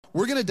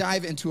we're going to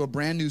dive into a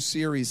brand new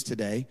series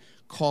today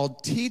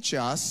called Teach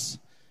Us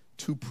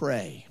to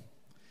Pray.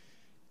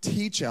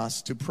 Teach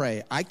us to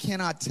pray. I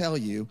cannot tell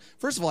you,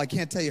 first of all, I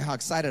can't tell you how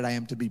excited I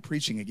am to be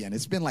preaching again.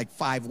 It's been like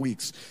 5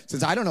 weeks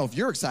since, I don't know if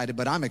you're excited,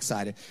 but I'm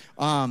excited.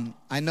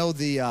 I know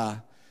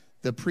the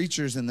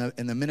preachers and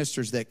the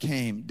ministers that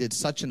came did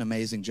such an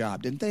amazing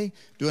job. Didn't they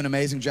do an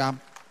amazing job?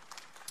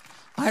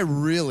 I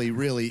really,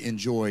 really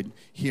enjoyed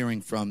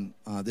hearing from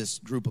this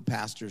group of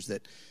pastors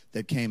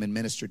that came and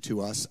ministered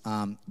to us.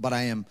 But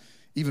I am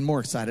even more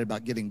excited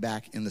about getting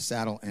back in the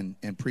saddle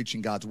and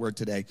preaching God's word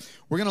today.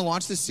 We're going to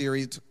launch this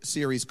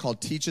series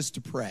called Teach Us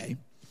to Pray.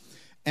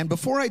 And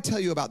before I tell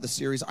you about the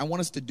series, I want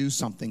us to do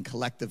something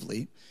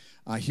collectively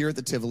here at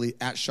the Tivoli,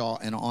 at Shaw,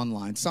 and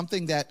online.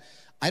 Something that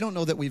I don't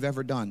know that we've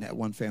ever done at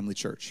One Family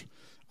Church.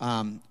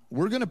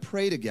 We're going to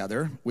pray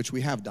together, which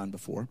we have done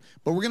before,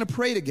 but we're going to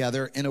pray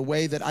together in a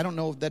way that I don't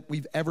know that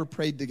we've ever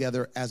prayed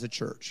together as a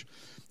church.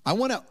 I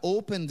want to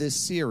open this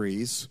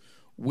series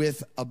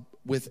with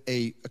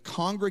a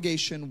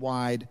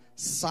congregation-wide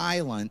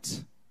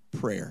silent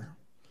prayer.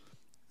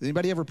 Does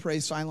anybody ever pray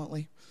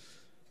silently?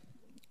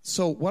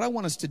 So what I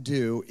want us to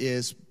do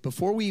is,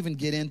 before we even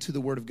get into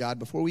the Word of God,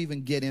 before we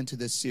even get into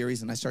this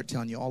series and I start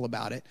telling you all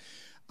about it,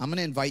 I'm going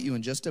to invite you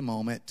in just a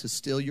moment to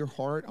still your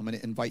heart. I'm going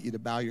to invite you to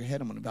bow your head.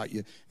 I'm going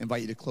to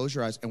invite you to close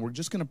your eyes. And we're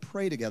just going to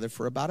pray together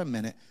for about a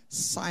minute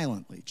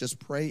silently. Just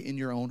pray in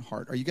your own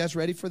heart. Are you guys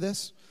ready for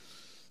this?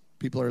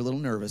 People are a little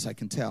nervous, I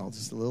can tell.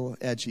 Just a little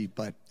edgy,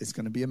 but it's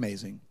going to be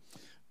amazing.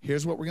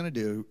 Here's what we're going to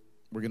do.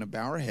 We're going to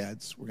bow our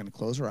heads. We're going to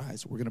close our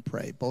eyes. We're going to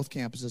pray, both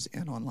campuses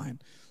and online.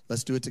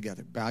 Let's do it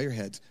together. Bow your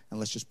heads, and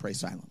let's just pray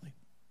silently.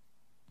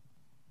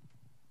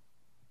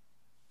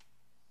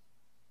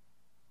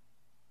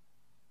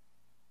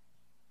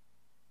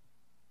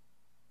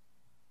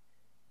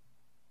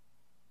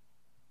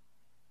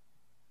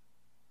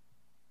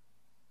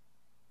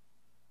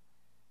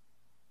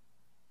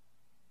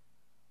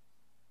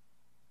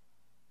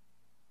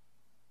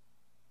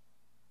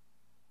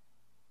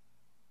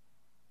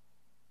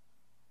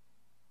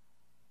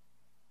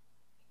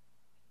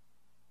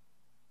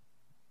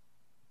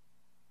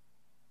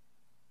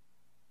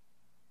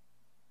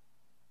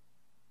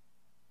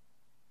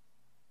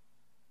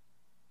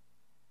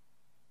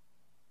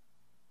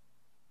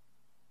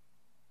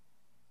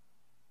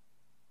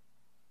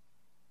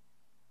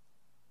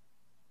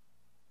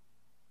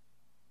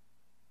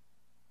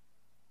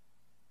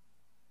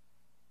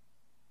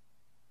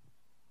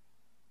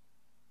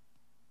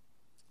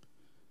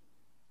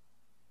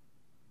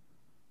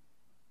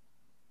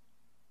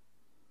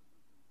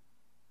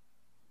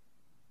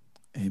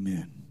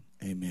 Amen.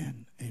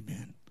 Amen.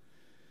 Amen.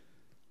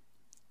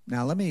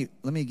 Now let me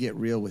get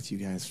real with you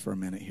guys for a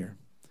minute here.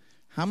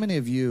 How many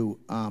of you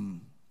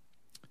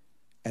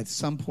at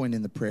some point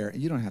in the prayer,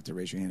 and you don't have to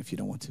raise your hand if you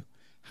don't want to.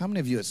 How many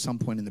of you at some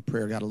point in the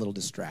prayer got a little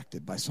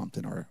distracted by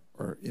something or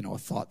a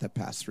thought that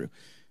passed through?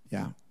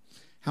 Yeah.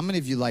 How many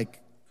of you,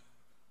 like,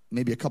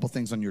 maybe a couple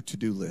things on your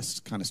to-do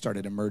list kind of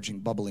started emerging,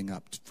 bubbling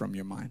up from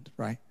your mind,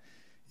 right?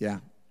 Yeah.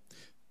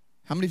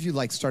 How many of you,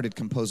 like, started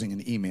composing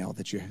an email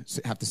that you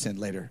have to send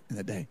later in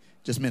the day,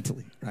 just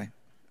mentally, right?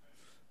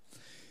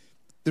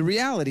 The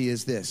reality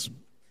is this.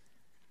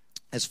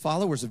 As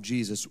followers of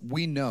Jesus,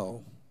 we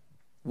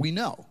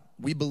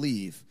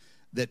believe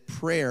that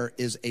prayer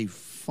is a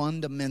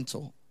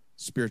fundamental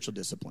spiritual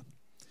discipline.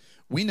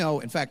 We know,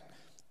 in fact,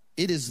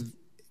 it is,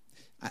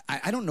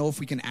 I don't know if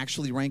we can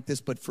actually rank this,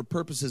 but for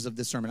purposes of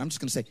this sermon, I'm just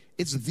going to say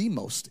it's the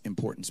most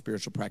important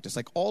spiritual practice.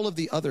 Like all of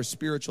the other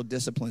spiritual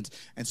disciplines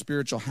and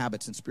spiritual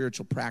habits and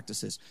spiritual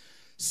practices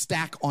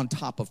stack on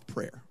top of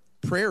prayer.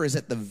 Prayer is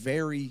at the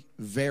very,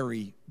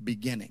 very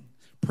beginning.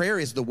 Prayer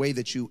is the way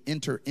that you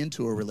enter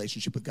into a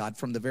relationship with God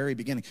from the very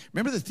beginning.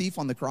 Remember the thief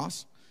on the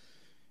cross?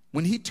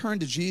 When he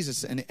turned to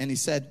Jesus and he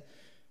said,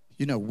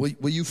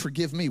 will you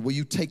forgive me? Will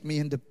you take me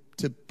into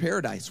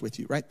paradise with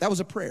you, right? That was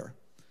a prayer.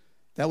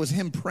 That was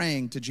him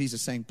praying to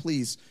Jesus saying,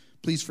 please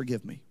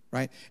forgive me,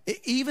 right?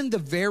 Even the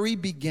very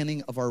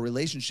beginning of our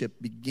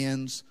relationship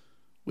begins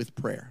with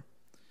prayer.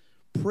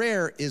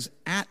 Prayer is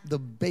at the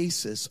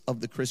basis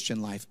of the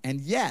Christian life.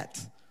 And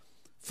yet,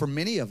 for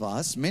many of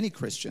us, many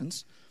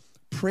Christians,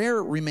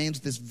 prayer remains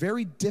this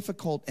very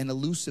difficult and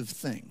elusive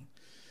thing.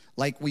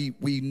 Like we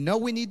know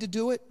we need to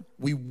do it.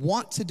 We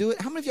want to do it.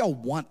 How many of y'all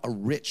want a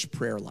rich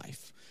prayer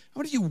life? How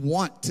many of you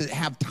want to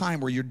have time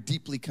where you're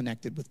deeply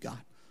connected with God?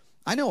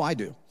 I know I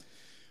do.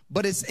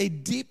 But it's a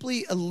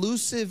deeply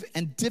elusive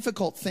and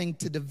difficult thing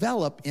to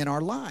develop in our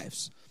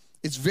lives.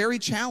 It's very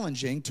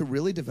challenging to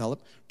really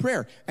develop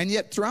prayer. And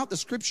yet throughout the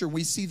scripture,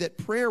 we see that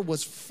prayer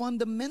was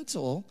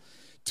fundamental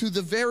to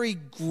the very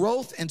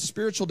growth and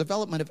spiritual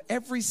development of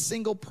every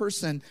single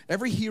person,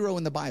 every hero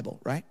in the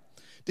Bible, right?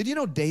 Did you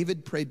know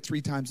David prayed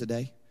 3 times a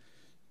day?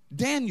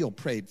 Daniel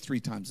prayed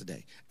 3 times a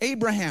day.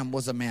 Abraham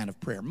was a man of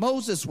prayer.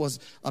 Moses was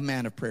a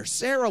man of prayer.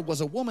 Sarah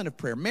was a woman of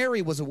prayer.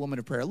 Mary was a woman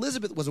of prayer.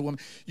 Elizabeth was a woman.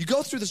 You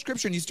go through the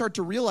scripture and you start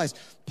to realize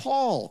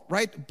Paul,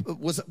 right,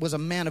 was a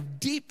man of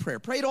deep prayer,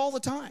 prayed all the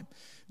time.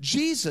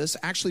 Jesus,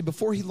 actually,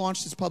 before he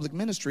launched his public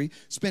ministry,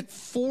 spent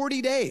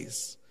 40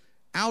 days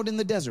out in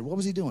the desert. What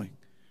was he doing?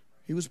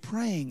 He was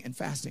praying and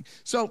fasting.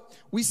 So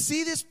we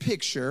see this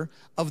picture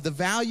of the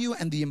value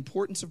and the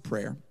importance of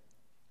prayer.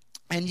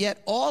 And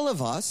yet all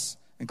of us,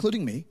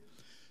 including me,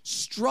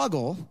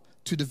 struggle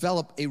to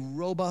develop a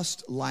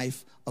robust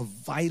life of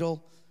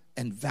vital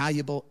and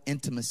valuable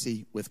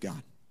intimacy with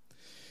God.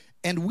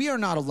 And we are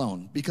not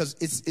alone, because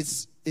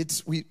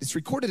it's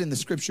recorded in the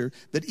scripture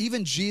that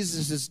even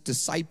Jesus'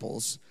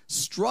 disciples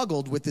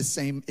struggled with this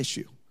same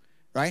issue,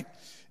 right?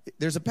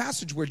 There's a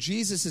passage where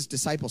Jesus'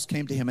 disciples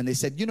came to him and they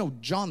said, you know,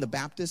 John the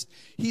Baptist,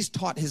 he's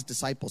taught his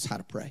disciples how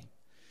to pray.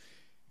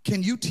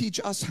 Can you teach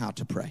us how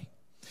to pray?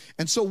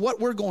 And so what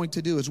we're going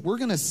to do is we're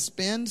going to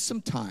spend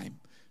some time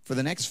for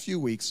the next few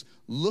weeks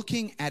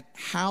looking at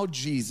how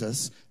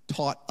Jesus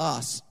taught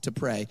us to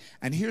pray.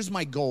 And here's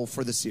my goal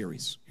for the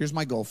series. Here's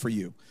my goal for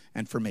you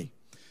and for me.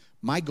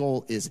 My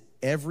goal is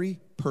every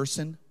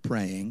person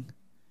praying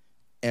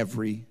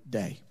every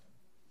day.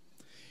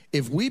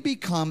 If we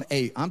become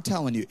I'm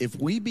telling you, if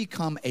we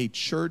become a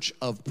church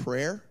of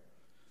prayer,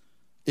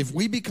 if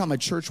we become a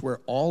church where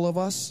all of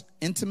us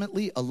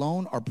intimately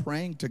alone are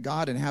praying to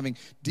God and having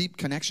deep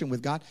connection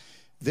with God,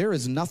 there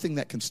is nothing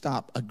that can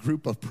stop a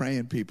group of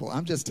praying people.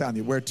 I'm just telling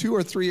you, where 2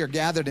 or 3 are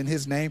gathered in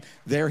his name,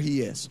 there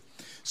he is.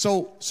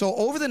 So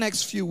over the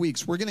next few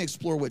weeks, we're going to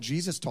explore what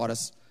Jesus taught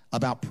us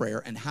about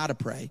prayer and how to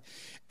pray.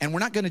 And we're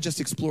not going to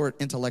just explore it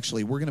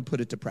intellectually. We're going to put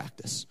it to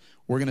practice.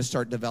 We're going to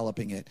start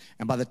developing it.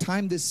 And by the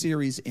time this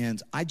series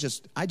ends, I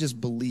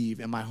just believe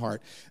in my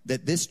heart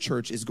that this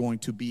church is going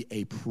to be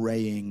a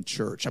praying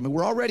church. I mean,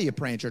 we're already a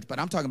praying church, but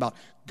I'm talking about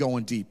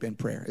going deep in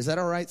prayer. Is that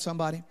all right,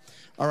 somebody?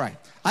 All right.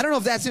 I don't know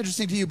if that's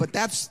interesting to you, but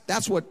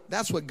that's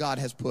what God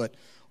has put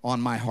on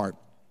my heart.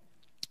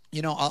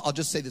 You know, I'll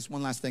just say this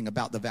one last thing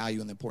about the value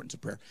and the importance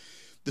of prayer.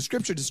 The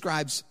scripture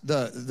describes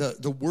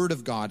the word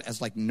of God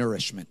as like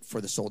nourishment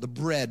for the soul, the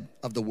bread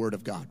of the word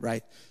of God,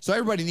 right? So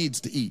everybody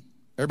needs to eat.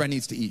 Everybody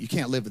needs to eat. You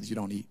can't live if you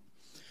don't eat.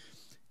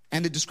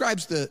 And it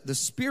describes the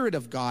spirit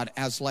of God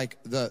as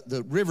like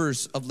the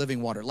rivers of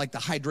living water, like the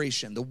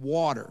hydration, the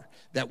water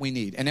that we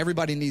need. And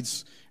everybody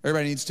needs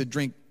to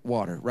drink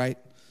water, right?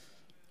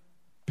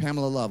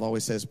 Pamela Love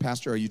always says,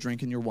 Pastor, are you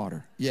drinking your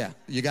water? Yeah,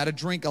 you got to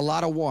drink a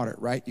lot of water,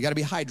 right? You got to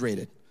be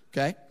hydrated,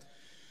 okay?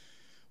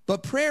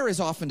 But prayer is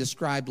often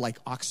described like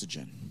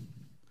oxygen,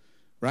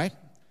 right?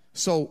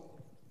 So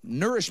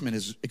nourishment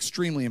is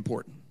extremely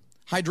important.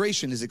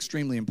 Hydration is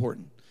extremely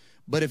important.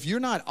 But if you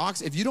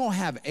don't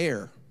have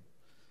air,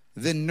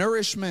 then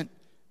nourishment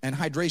and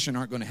hydration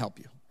aren't going to help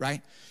you,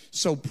 right?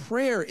 So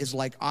prayer is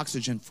like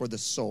oxygen for the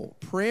soul.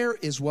 Prayer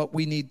is what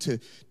we need to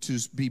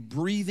be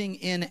breathing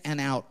in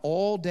and out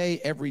all day,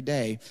 every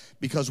day,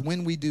 because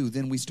when we do,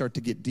 then we start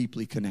to get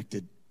deeply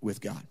connected with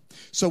God.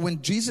 So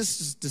when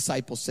Jesus'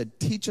 disciples said,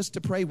 teach us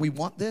to pray, we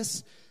want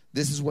this,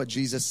 this is what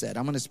Jesus said.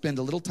 I'm going to spend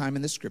a little time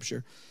in this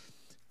scripture,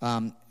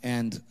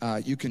 and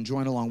you can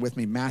join along with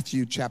me.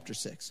 Matthew chapter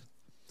 6.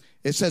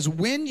 It says,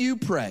 when you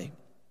pray,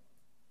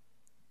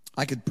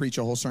 I could preach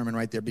a whole sermon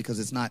right there because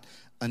it's not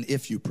an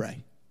if you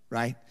pray,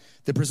 right?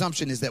 The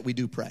presumption is that we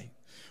do pray.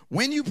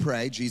 When you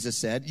pray, Jesus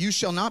said, you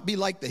shall not be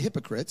like the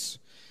hypocrites,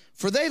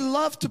 for they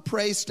love to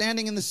pray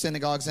standing in the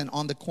synagogues and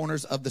on the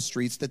corners of the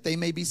streets, that they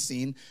may be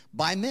seen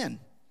by men.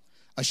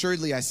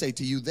 Assuredly, I say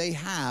to you, they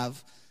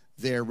have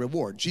their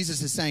reward.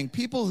 Jesus is saying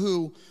people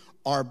who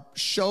are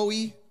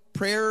showy,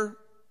 prayer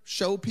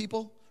show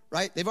people,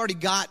 right? They've already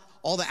got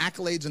all the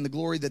accolades and the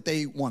glory that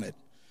they wanted,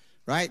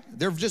 right?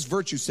 They're just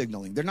virtue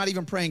signaling. They're not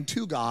even praying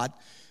to God.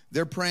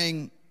 They're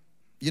praying,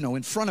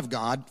 in front of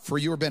God for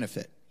your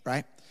benefit,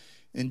 right?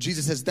 And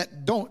Jesus says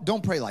that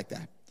don't pray like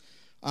that.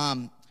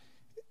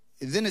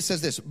 Then it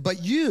says this,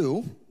 but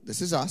you,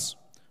 this is us,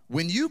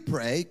 when you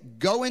pray,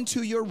 go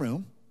into your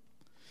room,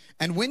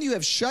 and when you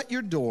have shut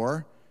your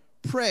door,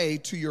 pray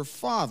to your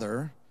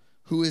Father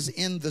who is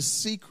in the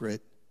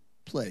secret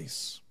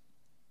place.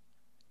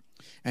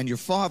 And your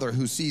Father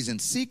who sees in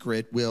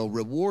secret will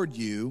reward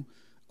you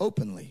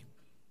openly.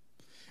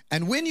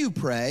 And when you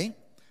pray,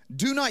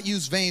 do not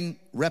use vain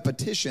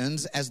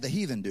repetitions as the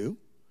heathen do,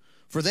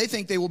 for they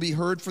think they will be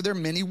heard for their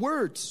many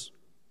words.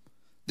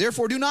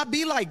 Therefore, do not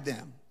be like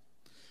them.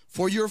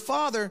 For your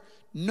Father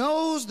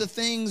knows the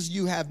things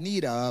you have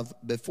need of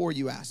before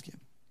you ask him.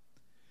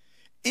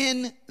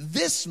 In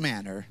this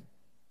manner,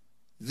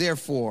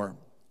 therefore,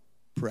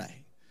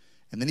 pray.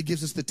 And then he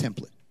gives us the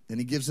template. Then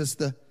he gives us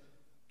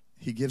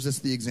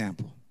the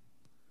example.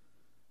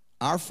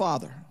 Our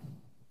Father,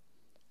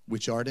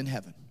 which art in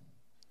heaven,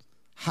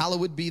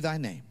 hallowed be thy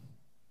name.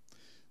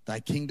 Thy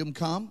kingdom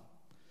come,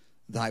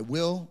 thy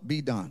will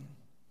be done,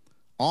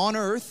 on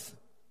earth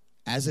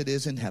as it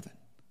is in heaven.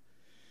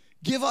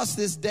 Give us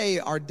this day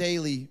our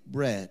daily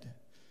bread,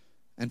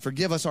 and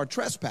forgive us our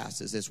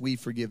trespasses as we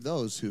forgive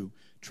those who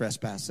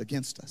trespass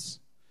against us.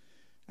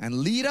 And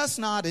lead us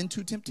not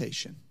into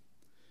temptation,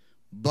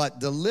 but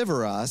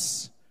deliver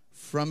us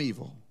from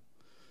evil.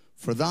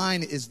 For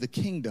thine is the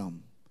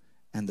kingdom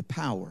and the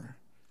power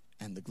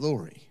and the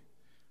glory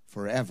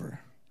forever.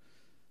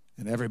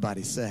 And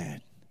everybody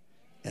said,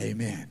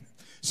 amen.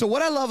 So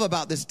what I love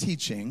about this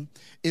teaching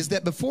is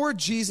that before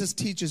Jesus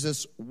teaches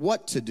us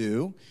what to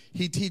do,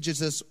 he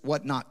teaches us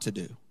what not to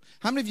do.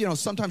 How many of you know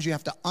sometimes you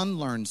have to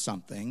unlearn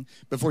something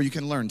before you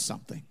can learn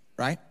something,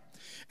 right?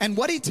 And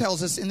what he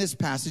tells us in this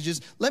passage is,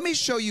 let me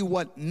show you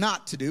what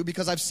not to do,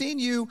 because I've seen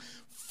you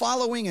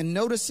following and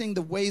noticing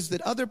the ways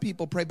that other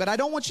people pray, but I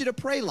don't want you to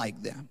pray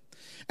like them.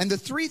 And the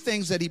three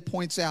things that he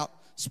points out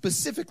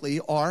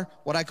specifically are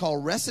what I call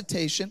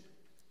recitation,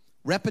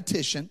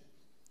 repetition,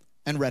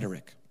 and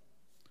rhetoric.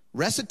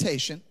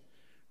 Recitation,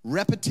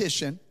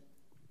 repetition,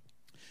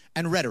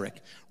 and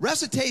rhetoric.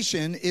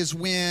 Recitation is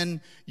when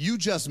you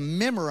just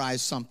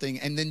memorize something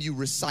and then you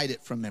recite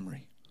it from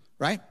memory,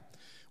 right?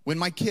 When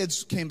my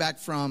kids came back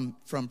from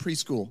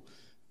preschool,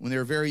 when they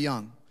were very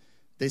young,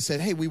 they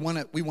said, "Hey, we want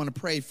to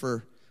pray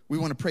for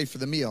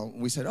the meal."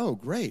 And we said, "Oh,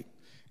 great!"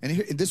 And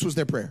this was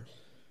their prayer: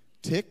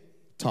 tick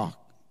tock,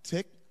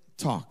 tick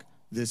tock.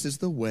 This is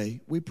the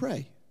way we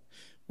pray.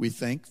 We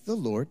thank the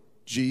Lord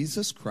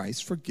Jesus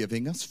Christ for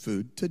giving us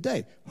food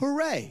today.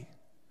 Hooray!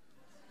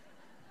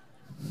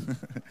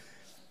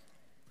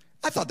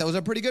 I thought that was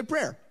a pretty good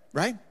prayer,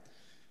 right?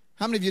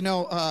 How many of you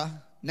know,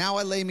 now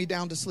I lay me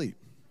down to sleep?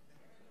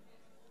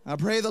 I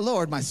pray the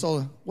Lord, my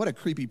soul. What a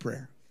creepy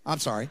prayer. I'm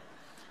sorry.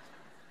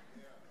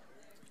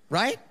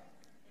 Right?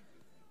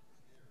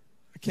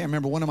 I can't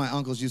remember. One of my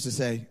uncles used to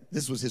say,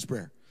 this was his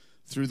prayer: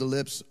 through the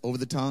lips, over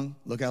the tongue,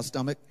 look out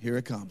stomach, here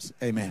it comes.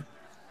 Amen.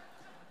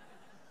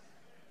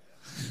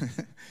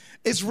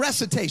 It's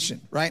recitation,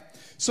 right?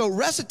 So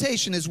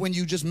recitation is when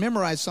you just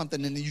memorize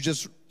something and you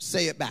just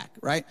say it back,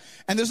 right?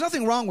 And there's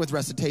nothing wrong with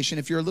recitation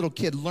if you're a little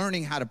kid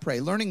learning how to pray,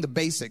 learning the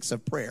basics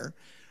of prayer,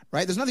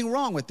 right? There's nothing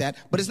wrong with that,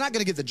 but it's not going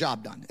to get the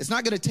job done. It's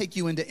not going to take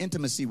you into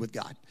intimacy with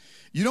God.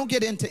 You don't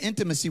get into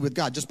intimacy with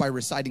God just by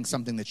reciting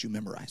something that you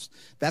memorized.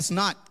 That's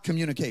not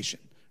communication,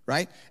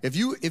 right? If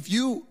you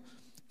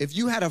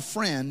had a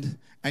friend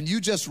and you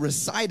just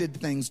recited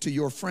things to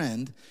your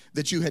friend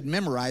that you had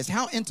memorized,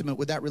 how intimate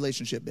would that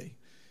relationship be?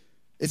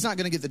 It's not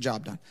going to get the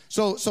job done.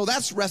 So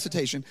that's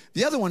recitation.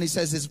 The other one he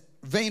says is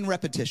vain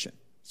repetition.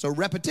 So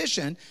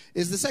repetition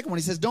is the second one.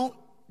 He says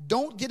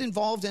don't get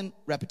involved in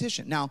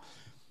repetition. Now,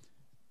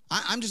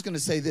 I'm just going to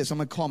say this. I'm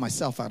going to call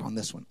myself out on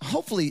this one.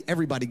 Hopefully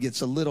everybody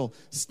gets a little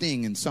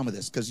sting in some of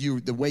this, because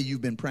the way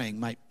you've been praying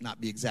might not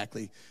be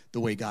exactly the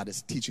way God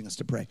is teaching us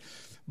to pray.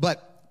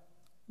 But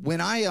when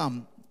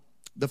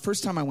the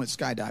first time I went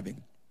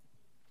skydiving,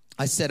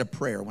 I said a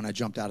prayer when I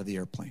jumped out of the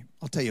airplane.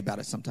 I'll tell you about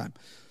it sometime.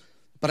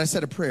 But I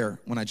said a prayer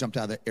when I jumped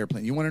out of the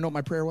airplane. You want to know what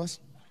my prayer was?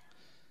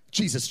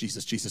 Jesus,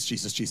 Jesus, Jesus,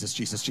 Jesus, Jesus,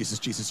 Jesus, Jesus,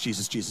 Jesus,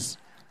 Jesus, Jesus.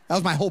 That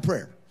was my whole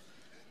prayer.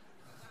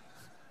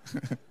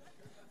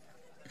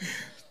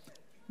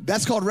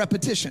 That's called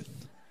repetition.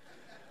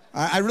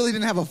 I really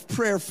didn't have a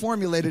prayer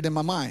formulated in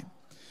my mind.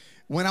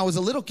 When I was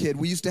a little kid,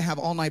 we used to have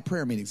all-night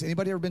prayer meetings.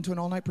 Anybody ever been to an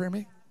all-night prayer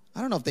meeting? I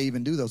don't know if they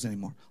even do those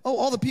anymore. Oh,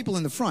 all the people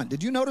in the front.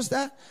 Did you notice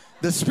that?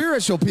 The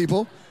spiritual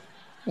people.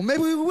 Well,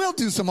 maybe we will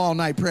do some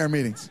all-night prayer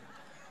meetings.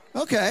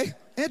 Okay,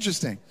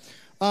 interesting.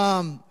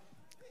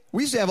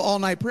 We used to have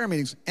all-night prayer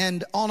meetings.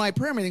 And all-night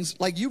prayer meetings,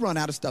 like, you run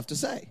out of stuff to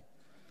say.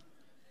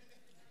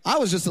 I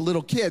was just a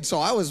little kid, so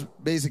I was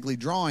basically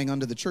drawing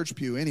under the church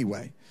pew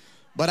anyway.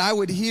 But I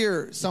would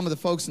hear some of the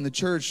folks in the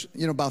church,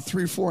 about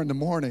 3 or 4 in the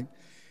morning,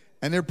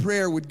 and their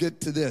prayer would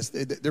get to this.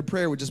 Their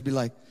prayer would just be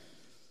like,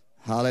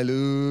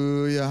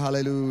 hallelujah,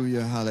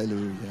 hallelujah,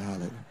 hallelujah,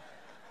 hallelujah.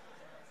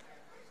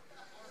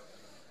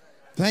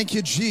 Thank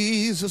you,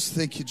 Jesus.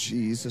 Thank you,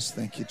 Jesus.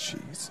 Thank you,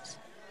 Jesus.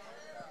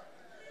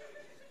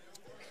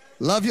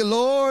 Love you,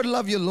 Lord.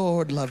 Love you,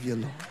 Lord. Love you,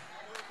 Lord.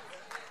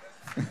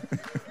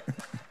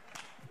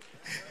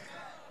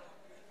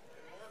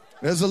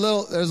 There's a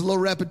little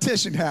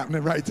repetition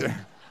happening right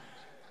there.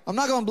 I'm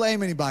not going to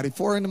blame anybody.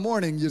 4 in the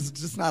morning, there's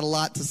just not a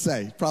lot to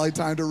say. Probably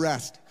time to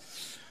rest.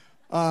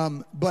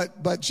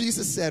 But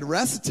Jesus said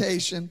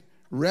recitation,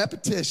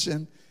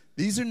 repetition.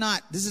 This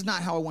is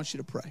not how I want you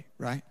to pray,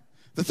 right?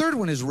 The third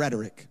one is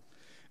rhetoric.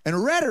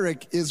 And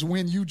rhetoric is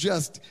when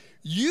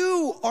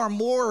you are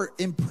more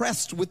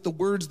impressed with the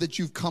words that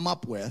you've come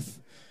up with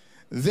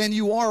than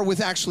you are with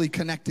actually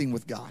connecting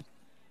with God.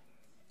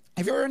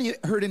 Have you ever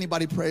heard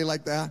anybody pray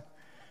like that?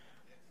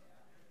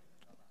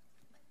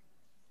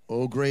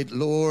 Oh, great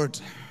Lord,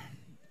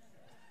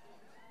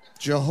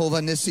 Jehovah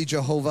Nissi,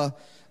 Jehovah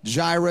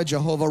Jireh,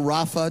 Jehovah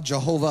Rapha,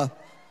 Jehovah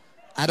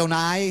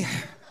Adonai,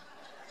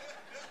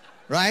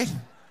 right?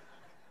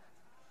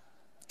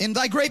 In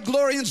thy great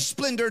glory and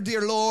splendor,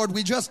 dear Lord,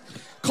 we just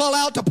call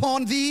out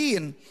upon thee.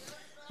 And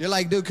you're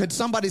like, dude, could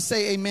somebody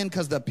say amen,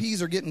 because the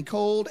peas are getting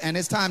cold and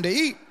it's time to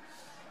eat,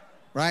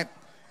 right?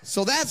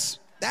 So that's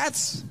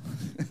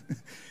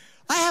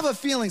I have a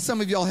feeling some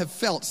of y'all have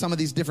felt some of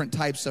these different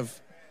types of.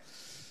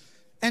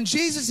 And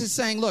Jesus is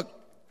saying, look,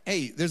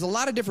 hey, there's a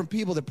lot of different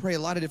people that pray a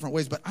lot of different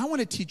ways, but I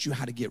want to teach you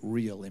how to get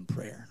real in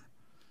prayer.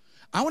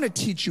 I want to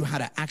teach you how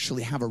to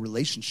actually have a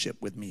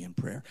relationship with me in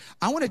prayer.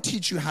 I want to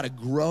teach you how to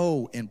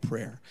grow in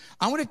prayer.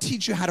 I want to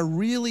teach you how to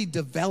really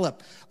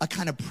develop a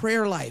kind of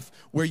prayer life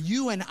where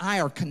you and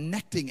I are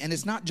connecting, and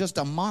it's not just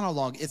a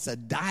monologue, it's a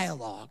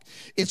dialogue.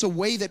 It's a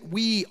way that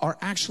we are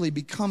actually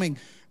becoming,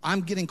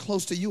 I'm getting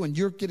close to you and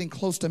you're getting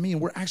close to me, and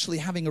we're actually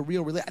having a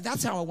real relationship.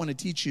 That's how I want to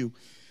teach you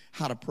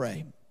how to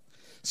pray.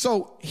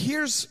 So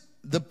here's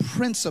the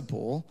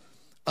principle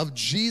of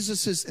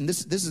Jesus's, and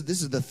this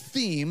is the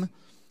theme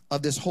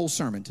of this whole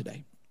sermon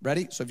today.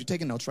 Ready? So if you're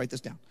taking notes, write this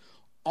down.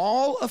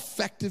 All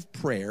effective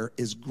prayer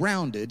is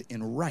grounded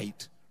in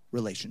right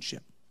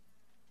relationship.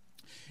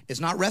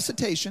 It's not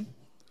recitation.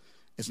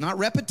 It's not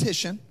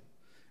repetition.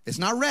 It's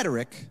not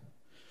rhetoric.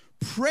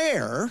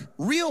 Prayer,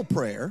 real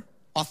prayer,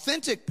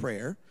 authentic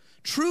prayer,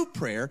 true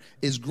prayer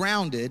is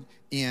grounded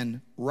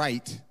in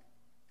right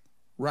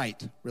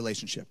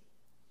relationship.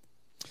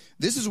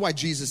 This is why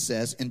Jesus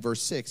says in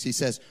verse 6, he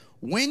says,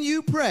 when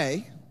you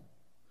pray,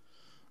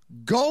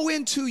 go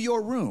into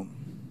your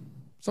room.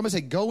 Somebody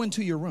say, go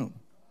into your room.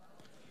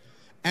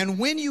 And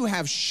when you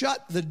have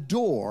shut the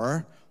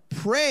door,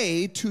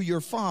 pray to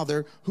your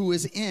Father who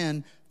is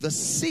in the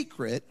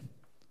secret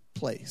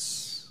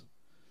place.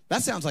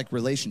 That sounds like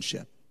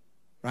relationship,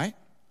 right?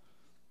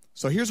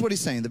 So here's what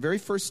he's saying. The very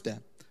first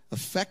step,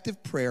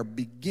 effective prayer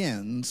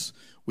begins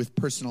with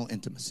personal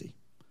intimacy.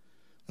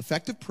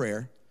 Effective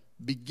prayer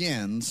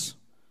begins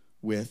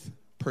with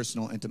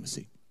personal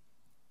intimacy.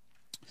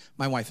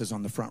 My wife is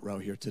on the front row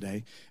here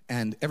today,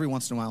 and every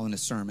once in a while in a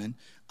sermon,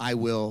 I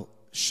will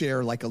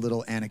share like a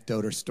little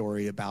anecdote or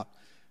story about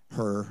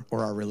her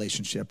or our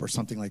relationship or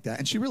something like that,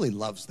 and she really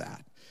loves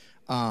that.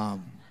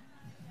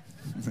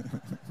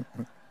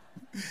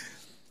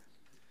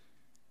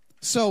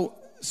 So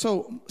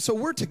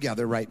we're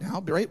together right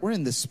now, right? We're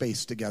in this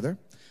space together,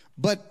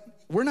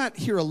 but we're not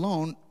here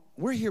alone.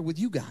 We're here with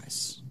you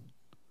guys,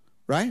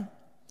 right?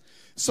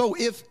 So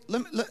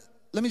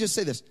let me just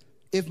say this.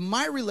 If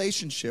my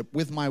relationship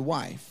with my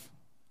wife,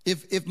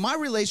 if my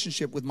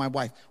relationship with my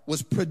wife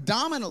was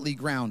predominantly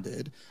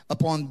grounded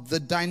upon the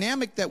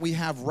dynamic that we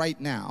have right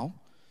now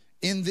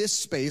in this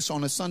space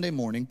on a Sunday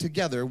morning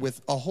together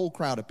with a whole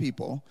crowd of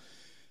people,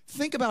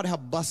 think about how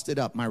busted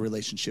up my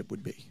relationship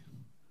would be.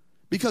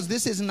 Because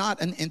this is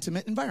not an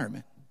intimate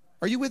environment.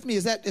 Are you with me?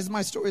 Is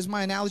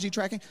my analogy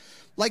tracking?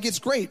 Like, it's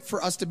great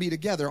for us to be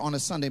together on a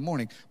Sunday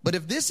morning, but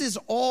if this is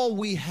all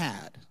we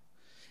had,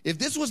 if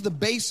this was the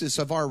basis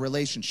of our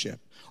relationship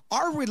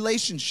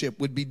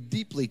would be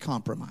deeply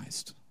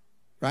compromised,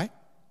 right?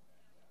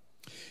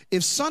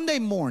 If Sunday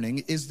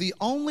morning is the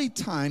only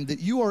time that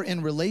you are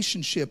in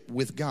relationship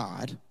with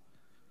God,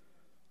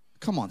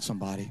 come on,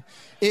 somebody.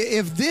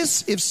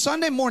 If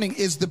Sunday morning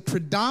is the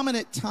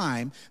predominant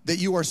time that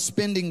you are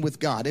spending with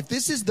God, if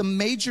this is the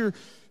major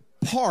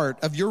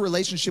part of your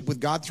relationship with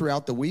God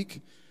throughout the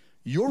week,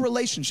 your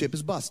relationship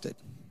is busted.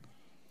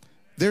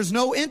 There's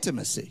no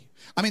intimacy.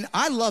 I mean,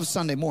 I love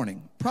Sunday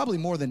morning, probably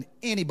more than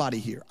anybody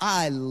here.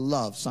 I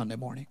love Sunday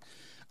morning.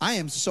 I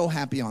am so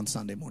happy on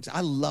Sunday mornings.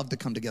 I love to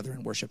come together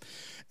and worship.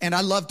 And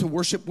I love to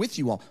worship with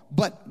you all.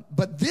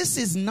 But this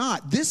is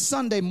not,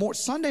 Sunday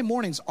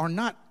mornings are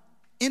not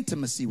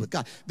intimacy with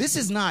God. This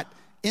is not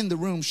in the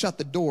room, shut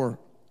the door,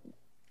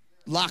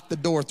 lock the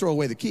door, throw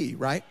away the key,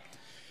 right?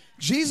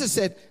 Jesus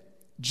said,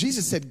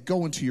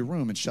 go into your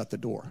room and shut the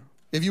door.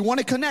 If you want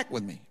to connect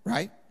with me,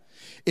 right?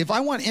 If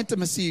I want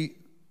intimacy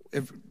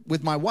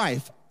with my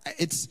wife,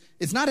 it's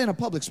not in a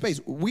public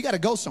space. We got to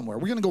go somewhere.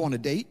 We're going to go on a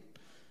date.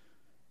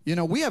 You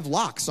know, we have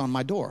locks on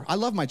my door. I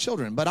love my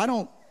children, but I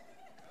don't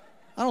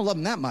love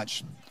them that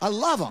much. I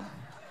love them.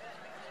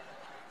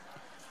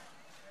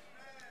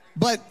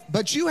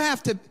 But you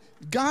have to,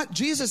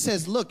 Jesus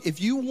says, look,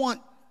 if you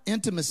want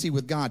intimacy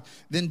with God,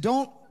 then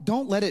don't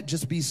let it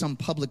just be some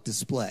public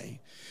display.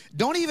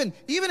 Don't even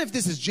if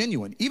this is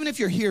genuine, even if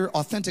you're here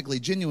authentically,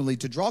 genuinely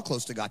to draw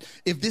close to God,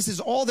 if this is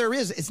all there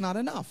is, it's not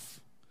enough.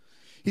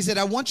 He said,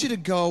 I want you to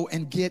go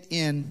and get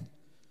in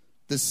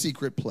the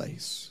secret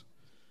place.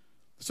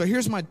 So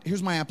here's my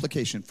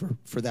application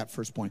for that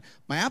first point.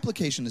 My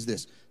application is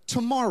this.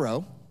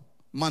 Tomorrow,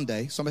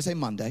 Monday, somebody say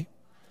Monday.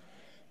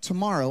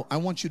 Tomorrow, I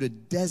want you to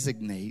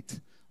designate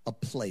a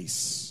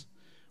place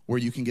where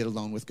you can get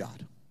alone with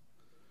God.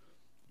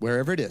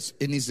 Wherever it is.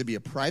 It needs to be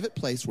a private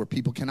place where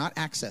people cannot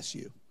access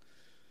you.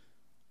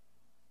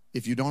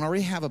 If you don't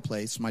already have a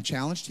place, my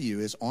challenge to you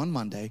is on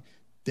Monday,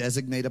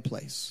 designate a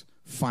place.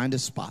 Find a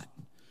spot,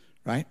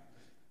 right?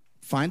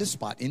 Find a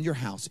spot in your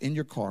house, in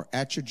your car,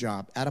 at your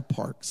job, at a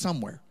park,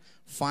 somewhere.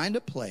 Find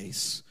a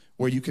place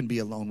where you can be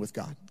alone with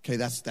God. Okay,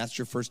 that's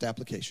your first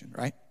application,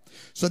 right?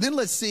 So then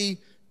let's see.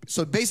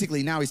 So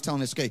basically now he's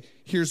telling us, okay,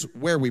 here's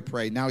where we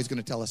pray. Now he's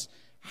going to tell us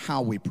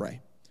how we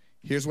pray.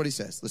 Here's what he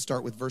says. Let's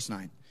start with verse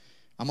 9.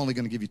 I'm only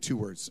going to give you 2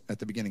 words at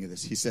the beginning of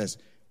this. He says,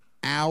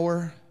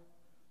 our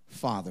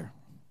Father.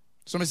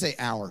 Somebody say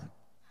our.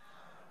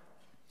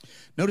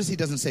 Notice he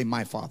doesn't say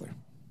my Father.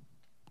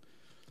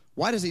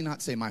 Why does he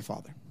not say my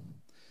Father?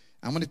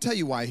 I'm going to tell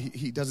you why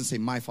he doesn't say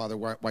my Father,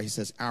 why he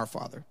says our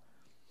Father.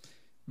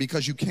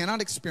 Because you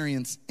cannot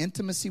experience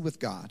intimacy with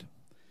God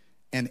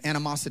and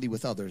animosity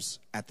with others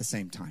at the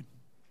same time.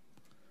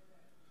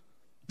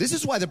 This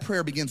is why the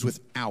prayer begins with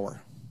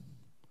our.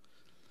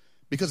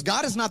 Because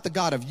God is not the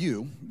God of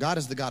you, God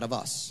is the God of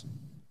us.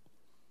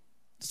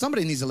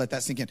 Somebody needs to let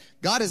that sink in.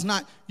 God is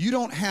not, you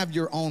don't have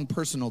your own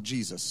personal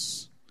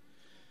Jesus.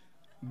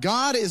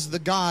 God is the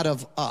God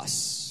of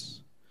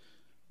us.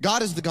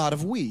 God is the God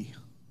of we.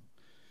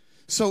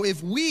 So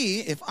if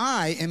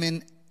I am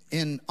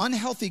in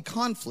unhealthy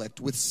conflict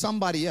with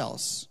somebody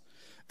else,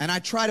 and I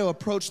try to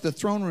approach the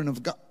throne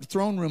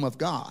room of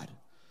God,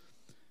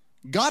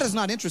 God is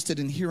not interested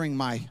in hearing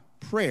my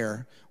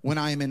prayer when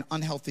I am in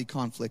unhealthy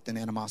conflict and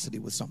animosity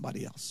with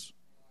somebody else.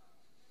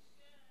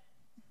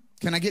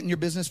 Can I get in your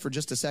business for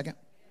just a second?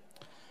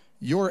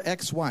 Your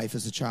ex-wife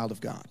is a child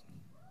of God.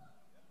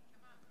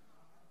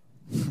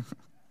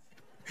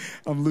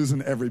 I'm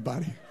losing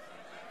everybody.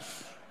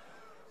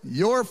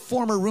 Your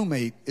former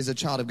roommate is a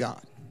child of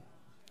God.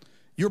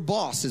 Your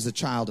boss is a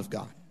child of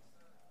God.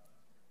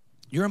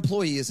 Your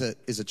employee is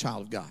a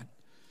child of God.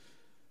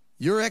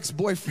 Your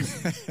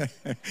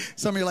ex-boyfriend,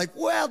 some of you are like,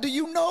 well, do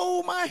you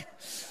know my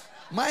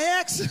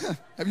ex?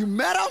 Have you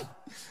met him?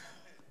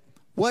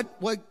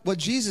 What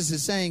Jesus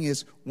is saying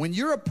is, when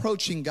you're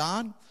approaching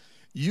God,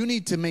 you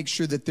need to make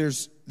sure that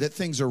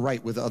things are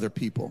right with other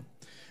people.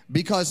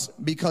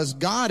 Because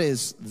God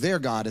is their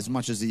God as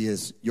much as he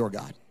is your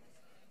God.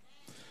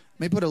 Let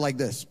me put it like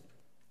this.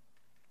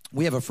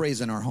 We have a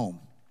phrase in our home.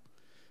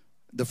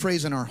 The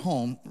phrase in our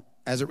home,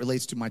 as it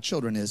relates to my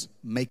children, is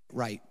make it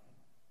right.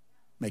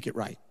 Make it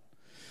right.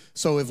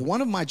 So if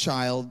one of my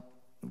children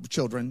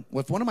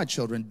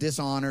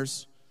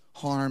dishonors,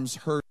 harms,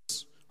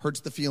 hurts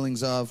the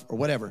feelings of, or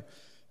whatever,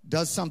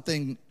 does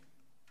something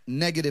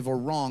negative or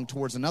wrong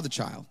towards another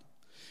child,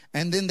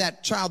 and then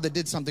that child that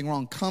did something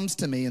wrong comes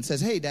to me and says,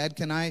 hey, Dad,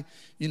 can I,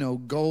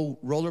 go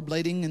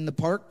rollerblading in the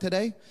park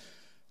today?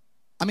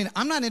 I mean,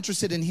 I'm not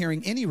interested in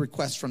hearing any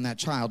requests from that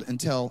child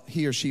until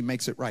he or she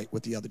makes it right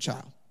with the other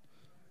child.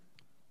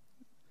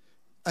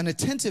 An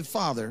attentive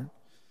father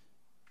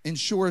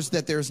ensures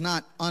that there's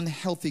not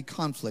unhealthy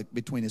conflict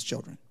between his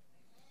children.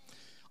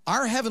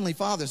 Our Heavenly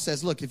Father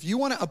says, look, if you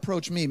want to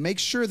approach me, make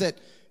sure that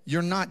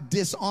you're not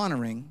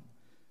dishonoring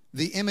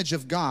the image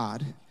of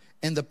God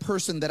and the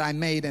person that I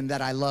made and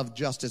that I love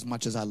just as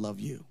much as I love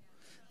you.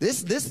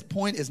 This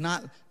point is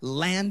not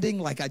landing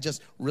like I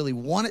just really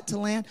want it to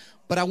land,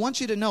 but I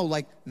want you to know,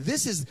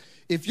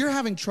 if you're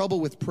having trouble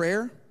with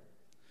prayer,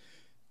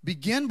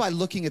 begin by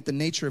looking at the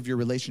nature of your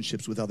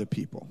relationships with other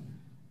people.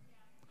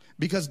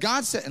 Because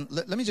God said, and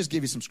let me just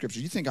give you some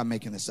scriptures. You think I'm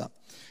making this up.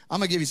 I'm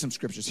going to give you some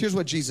scriptures. Here's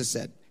what Jesus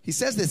said. He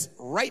says this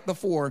right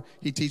before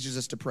he teaches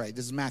us to pray.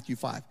 This is Matthew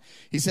 5.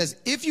 He says,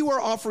 if you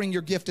are offering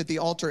your gift at the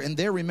altar and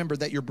there remember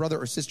that your brother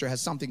or sister has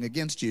something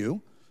against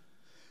you,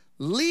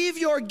 leave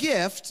your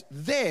gift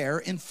there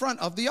in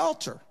front of the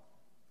altar.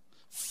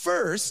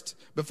 First,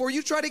 before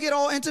you try to get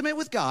all intimate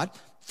with God,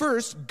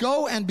 first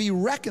go and be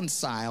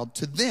reconciled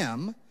to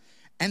them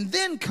and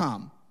then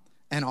come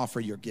and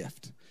offer your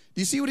gift. Do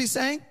you see what he's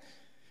saying?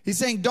 He's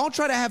saying, don't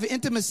try to have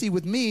intimacy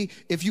with me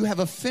if you have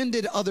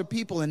offended other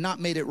people and not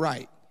made it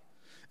right.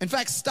 In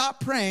fact, stop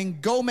praying,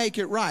 go make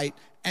it right,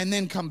 and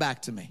then come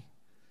back to me.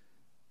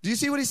 Do you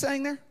see what he's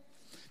saying there?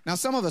 Now,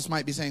 some of us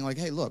might be saying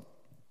hey, look,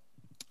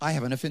 I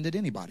haven't offended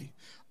anybody.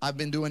 I've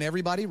been doing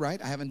everybody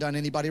right. I haven't done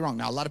anybody wrong.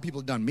 Now, a lot of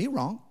people have done me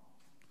wrong,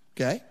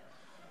 okay?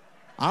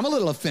 I'm a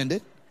little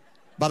offended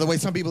by the way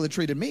some people have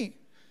treated me,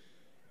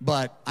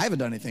 but I haven't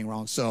done anything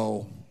wrong,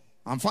 so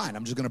I'm fine.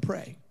 I'm just going to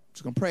pray. I'm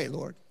just going to pray,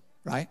 Lord,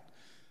 right?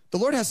 The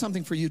Lord has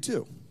something for you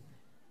too.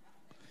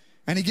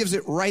 And he gives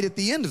it right at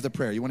the end of the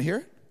prayer. You want to hear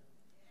it?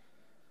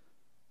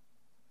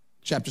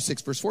 Chapter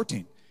 6, verse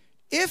 14.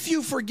 If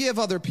you forgive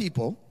other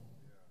people,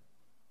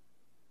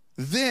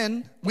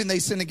 then when they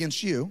sin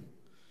against you,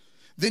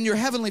 then your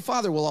heavenly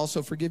Father will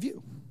also forgive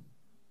you.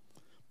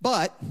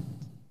 But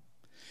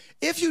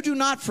if you do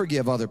not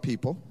forgive other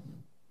people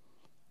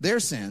their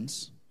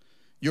sins,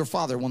 your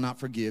Father will not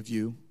forgive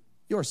you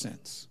your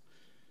sins.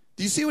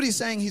 Do you see what he's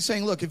saying? He's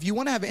saying, look, if you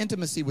want to have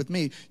intimacy with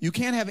me, you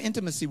can't have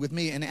intimacy with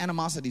me and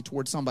animosity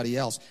towards somebody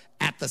else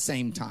at the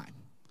same time.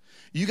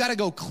 You got to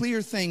go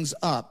clear things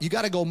up. You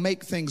got to go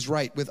make things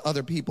right with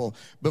other people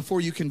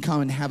before you can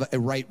come and have a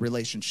right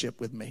relationship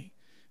with me.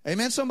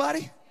 Amen,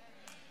 somebody?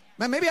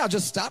 Man, maybe I'll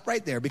just stop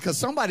right there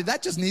because that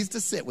just needs to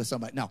sit with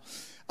somebody. No,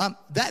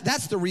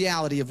 that's the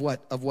reality of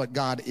what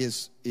God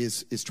is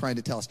trying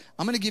to tell us.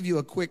 I'm going to give you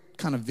a quick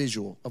kind of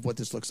visual of what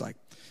this looks like.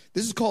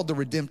 This is called the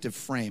redemptive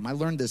frame. I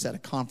learned this at a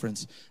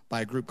conference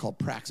by a group called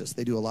Praxis.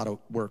 They do a lot of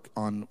work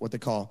on what they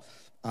call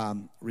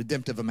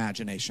redemptive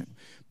imagination.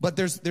 But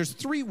there's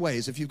three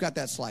ways, if you've got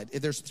that slide,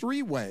 there's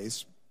three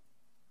ways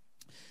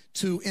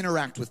to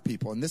interact with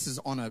people. And this is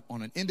on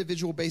an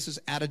individual basis,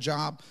 at a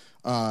job,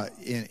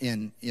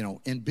 in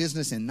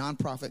business, in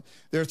nonprofit.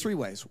 There are three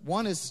ways.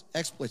 One is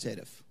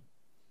exploitative,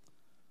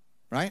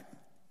 right?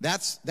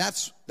 That's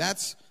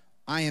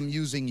I am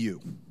using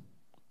you,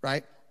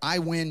 right? I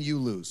win, you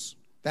lose.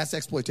 That's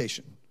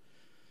exploitation.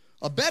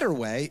 A better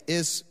way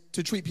is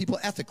to treat people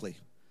ethically.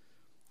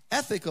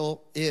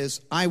 Ethical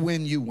is I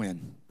win, you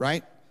win,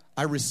 right?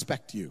 I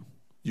respect you.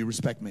 You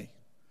respect me.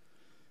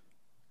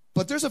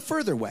 But there's a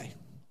further way.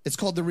 It's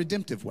called the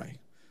redemptive way.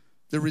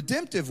 The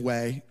redemptive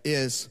way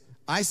is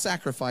I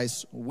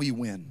sacrifice, we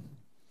win.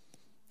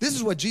 This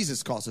is what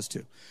Jesus calls us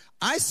to.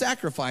 I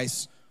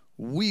sacrifice,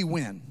 we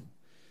win.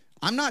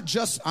 I'm not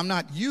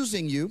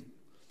using you.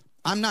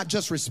 I'm not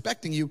just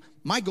respecting you.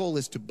 My goal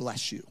is to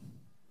bless you.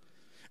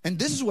 And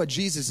this is what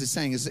Jesus is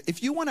saying, is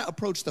if you want to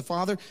approach the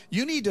Father,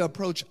 you need to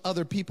approach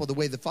other people the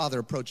way the Father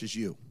approaches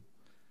you.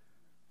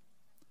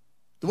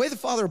 The way the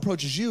Father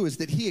approaches you is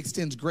that he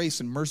extends grace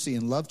and mercy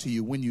and love to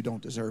you when you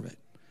don't deserve it.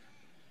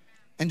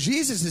 And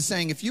Jesus is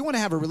saying, if you want to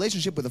have a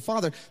relationship with the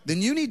Father,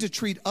 then you need to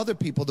treat other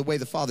people the way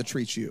the Father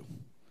treats you.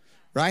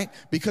 Right?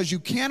 Because you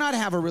cannot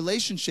have a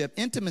relationship,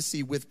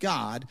 intimacy with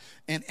God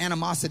and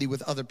animosity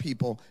with other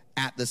people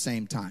at the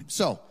same time.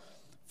 So,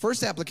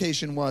 first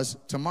application was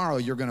tomorrow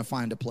you're going to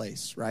find a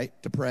place, right,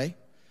 to pray.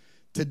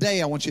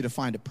 Today I want you to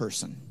find a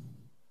person.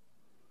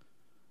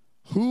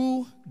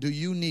 Who do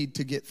you need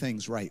to get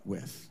things right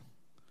with?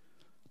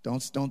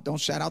 Don't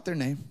shout out their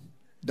name.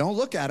 Don't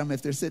look at them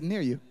if they're sitting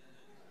near you.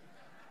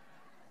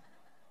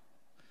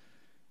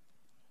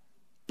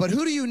 But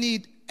who do you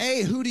need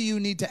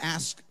to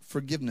ask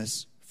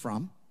forgiveness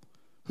from?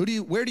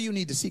 Where do you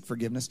need to seek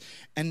forgiveness?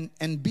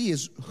 And B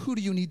is, who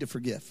do you need to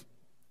forgive?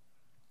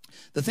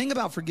 The thing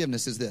about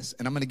forgiveness is this,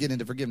 and I'm going to get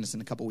into forgiveness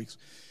in a couple weeks.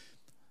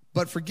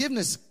 But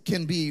forgiveness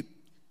can be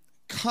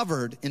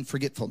covered in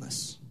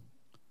forgetfulness,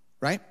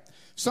 right?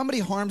 Somebody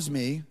harms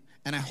me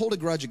and I hold a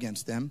grudge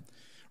against them.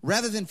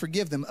 Rather than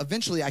forgive them,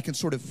 eventually I can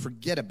sort of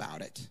forget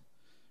about it,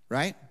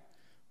 right?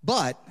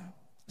 But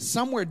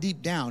somewhere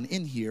deep down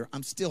in here,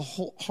 I'm still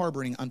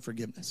harboring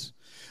unforgiveness.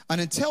 And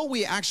until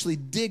we actually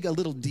dig a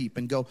little deep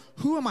and go,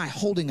 who am I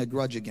holding a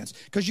grudge against?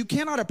 Because you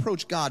cannot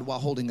approach God while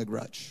holding a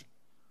grudge.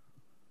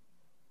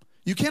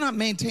 You cannot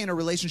maintain a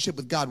relationship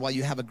with God while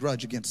you have a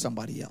grudge against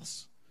somebody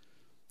else.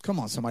 Come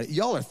on, somebody.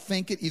 Y'all are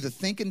either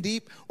thinking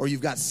deep or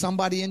you've got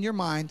somebody in your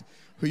mind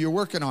who you're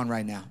working on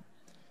right now.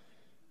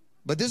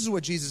 But this is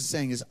what Jesus is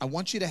saying is, I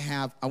want you to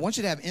have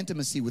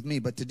intimacy with me,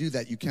 but to do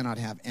that, you cannot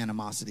have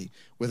animosity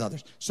with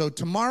others. So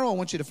tomorrow I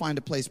want you to find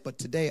a place, but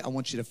today I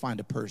want you to find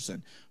a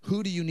person.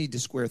 Who do you need to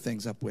square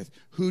things up with?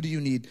 Who do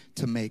you need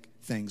to make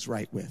things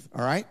right with?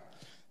 All right?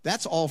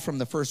 That's all from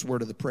the first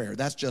word of the prayer.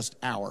 That's just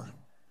our.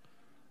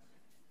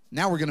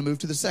 Now we're going to move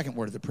to the second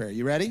word of the prayer.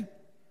 You ready?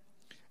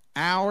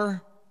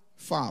 Our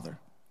Father.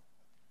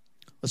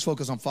 Let's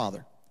focus on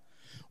Father.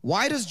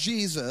 Why does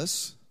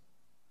Jesus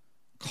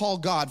call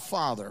God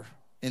Father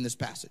in this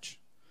passage?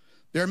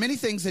 There are many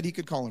things that he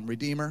could call him: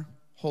 Redeemer,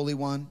 Holy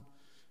One,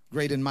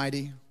 Great and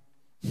Mighty,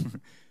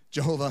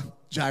 Jehovah,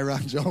 Jireh,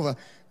 Jehovah.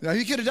 Now,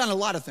 he could have done a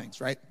lot of things,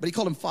 right? But he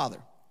called him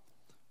Father.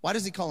 Why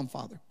does he call him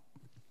Father?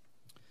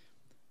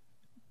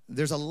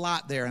 There's a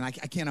lot there, and I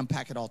can't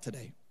unpack it all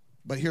today.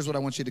 But here's what I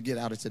want you to get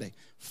out of today.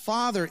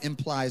 Father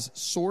implies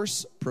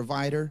source,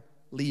 provider,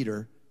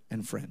 leader,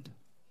 and friend.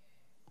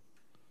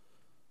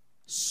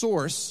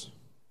 Source,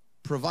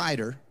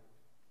 provider,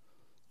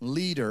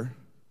 leader,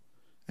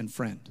 and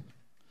friend.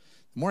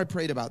 The more I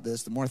prayed about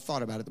this, the more I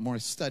thought about it, the more I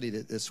studied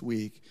it this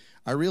week,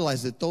 I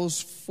realized that those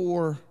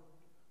four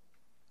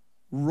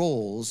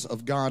roles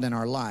of God in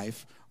our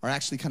life are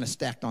actually kind of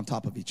stacked on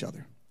top of each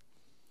other.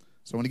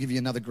 So I want to give you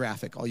another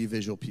graphic, all you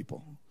visual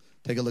people.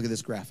 Take a look at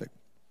this graphic.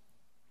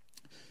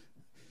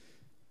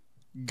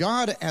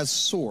 God as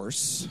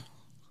source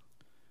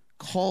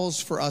calls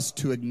for us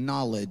to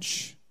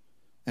acknowledge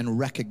and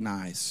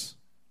recognize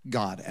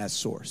God as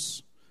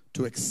source,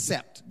 to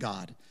accept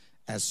God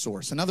as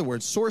source. In other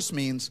words, source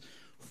means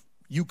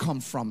you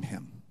come from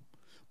him.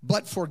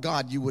 But for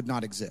God, you would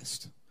not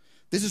exist.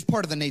 This is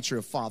part of the nature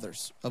of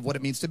fathers, of what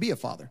it means to be a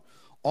father.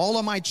 All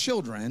of my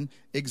children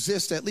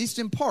exist, at least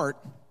in part,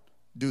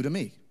 due to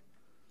me.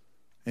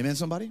 Amen,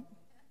 somebody?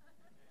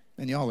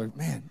 And y'all are,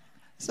 man,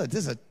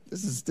 this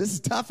is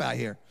tough out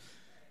here.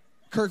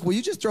 Kirk, will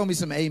you just throw me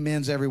some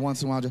amens every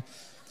once in a while?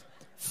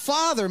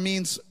 Father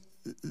means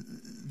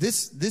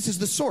this is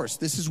the source.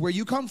 This is where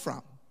you come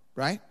from,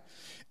 right?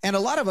 And a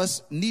lot of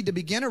us need to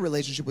begin a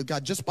relationship with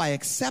God just by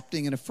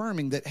accepting and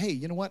affirming that, hey,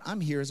 you know what?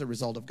 I'm here as a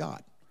result of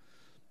God.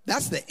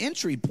 That's the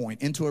entry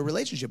point into a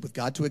relationship with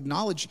God, to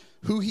acknowledge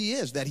who he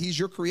is, that he's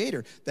your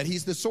creator, that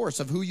he's the source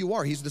of who you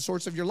are. He's the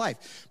source of your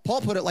life. Paul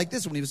put it like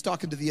this when he was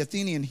talking to the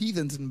Athenian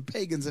heathens and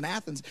pagans in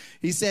Athens.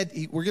 He said,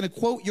 we're going to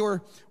quote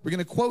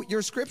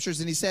your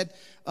scriptures. And he said,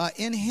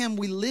 in him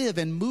we live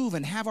and move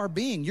and have our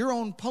being. Your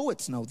own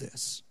poets know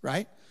this,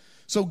 right?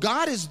 So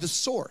God is the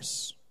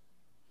source.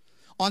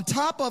 On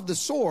top of the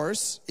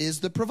source is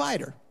the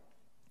provider.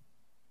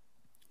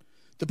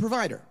 The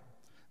provider.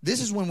 This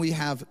is when we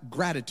have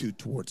gratitude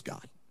towards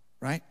God,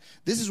 right?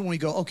 This is when we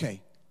go, okay,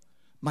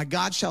 my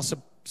God shall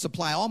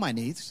supply all my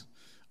needs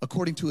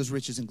according to his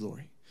riches and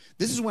glory.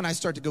 This is when I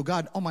start to go,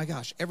 God, oh my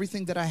gosh,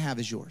 everything that I have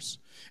is yours.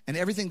 And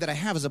everything that I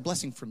have is a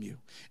blessing from you.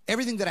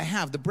 Everything that I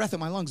have, the breath of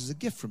my lungs is a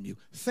gift from you.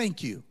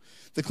 Thank you.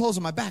 The clothes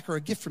on my back are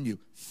a gift from you.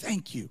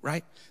 Thank you,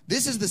 right?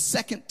 This is the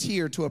second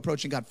tier to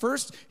approaching God.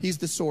 First, he's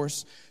the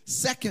source.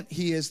 Second,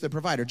 he is the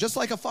provider. Just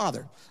like a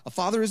father. A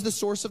father is the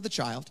source of the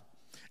child.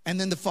 And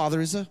then the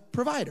father is a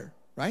provider,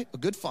 right? A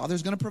good father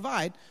is going to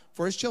provide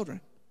for his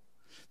children.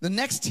 The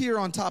next tier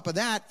on top of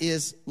that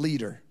is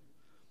leader.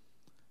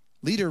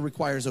 Leader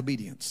requires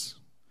obedience.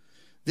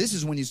 This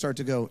is when you start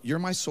to go, you're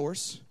my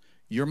source,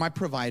 you're my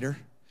provider,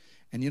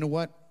 and you know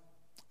what?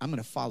 I'm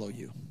going to follow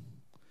you.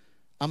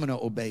 I'm going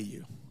to obey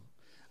you.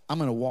 I'm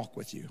going to walk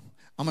with you.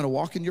 I'm going to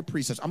walk in your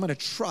precepts. I'm going to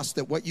trust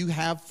that what you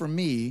have for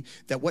me,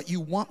 that what you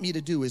want me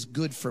to do is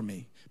good for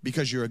me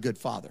because you're a good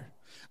father.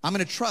 I'm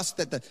going to trust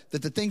that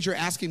the things you're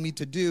asking me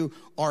to do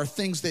are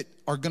things that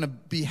are going to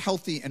be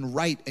healthy and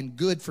right and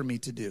good for me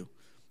to do.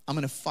 I'm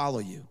going to follow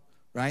you,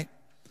 right?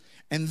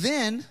 And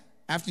then,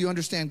 after you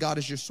understand God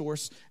as your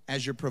source,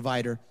 as your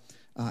provider,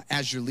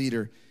 as your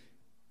leader,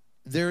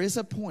 there is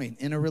a point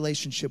in a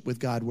relationship with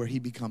God where he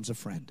becomes a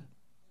friend.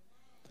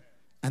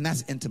 And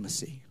that's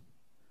intimacy.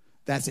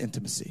 That's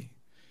intimacy.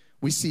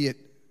 We see it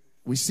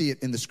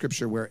in the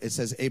scripture where it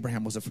says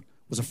Abraham was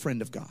a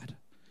friend of God.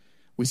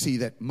 We see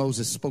that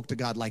Moses spoke to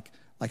God like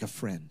a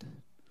friend.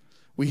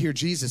 We hear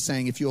Jesus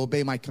saying, if you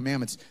obey my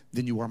commandments,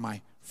 then you are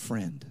my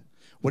friend.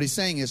 What he's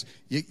saying is,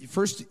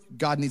 first,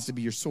 God needs to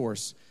be your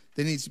source.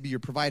 Then he needs to be your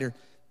provider.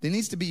 Then he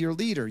needs to be your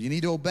leader. You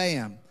need to obey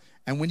him.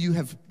 And when you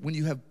have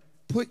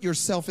put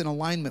yourself in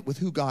alignment with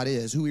who God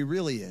is, who he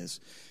really is,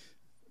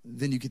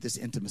 then you get this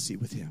intimacy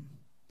with him,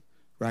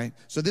 right?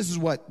 So this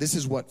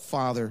is what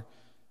Father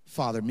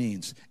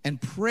means.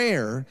 And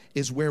prayer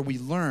is where we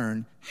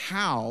learn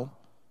how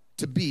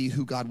to be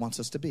who God wants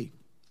us to be.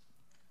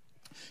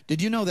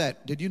 Did you know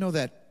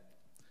that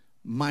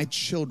my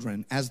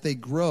children, as they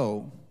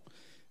grow,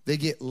 they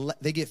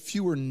get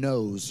fewer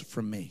no's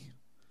from me.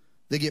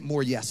 They get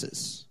more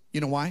yeses.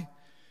 You know why?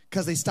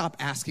 Because they stop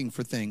asking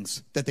for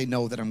things that they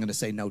know that I'm going to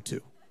say no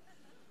to.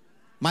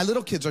 My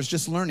little kids are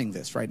just learning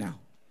this right now.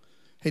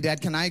 Hey,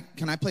 Dad, can I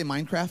play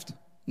Minecraft?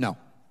 No.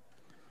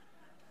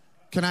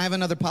 Can I have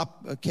another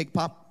cake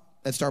pop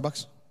at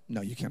Starbucks?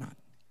 No, you cannot,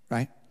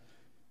 right?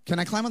 Can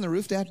I climb on the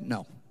roof, Dad?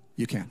 No,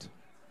 you can't.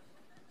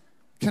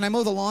 Can I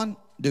mow the lawn?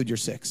 Dude, you're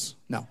 6.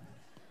 No,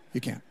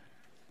 you can't,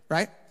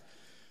 right?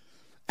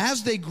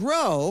 As they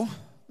grow,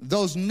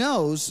 those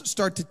no's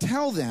start to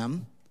tell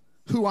them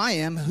who I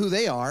am, who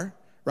they are,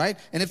 right?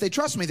 And if they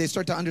trust me, they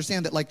start to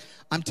understand that, like,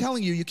 I'm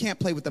telling you, you can't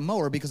play with the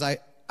mower because I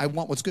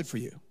want what's good for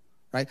you,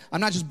 right?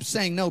 I'm not just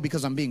saying no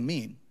because I'm being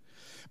mean.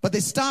 But they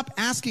stop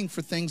asking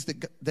for things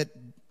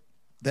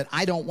that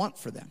I don't want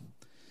for them.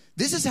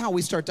 This is how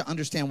we start to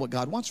understand what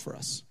God wants for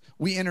us.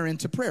 We enter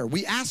into prayer.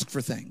 We ask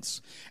for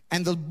things.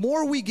 And the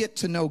more we get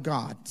to know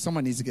God,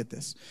 someone needs to get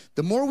this.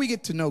 The more we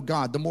get to know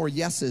God, the more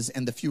yeses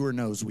and the fewer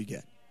no's we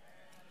get.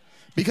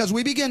 Because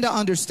we begin to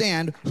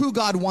understand who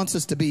God wants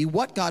us to be,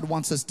 what God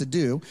wants us to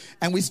do,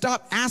 and we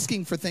stop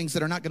asking for things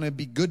that are not going to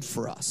be good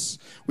for us.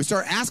 We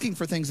start asking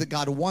for things that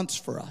God wants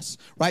for us,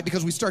 right?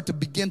 Because we start to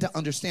begin to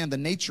understand the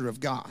nature of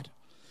God.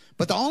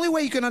 But the only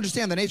way you can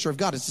understand the nature of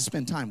God is to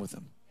spend time with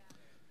him.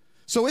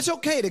 So it's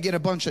okay to get a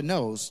bunch of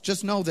no's.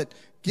 Just know that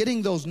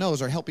getting those no's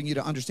are helping you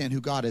to understand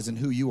who God is and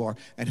who you are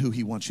and who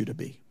he wants you to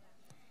be.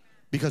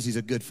 Because he's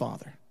a good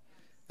father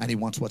and he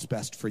wants what's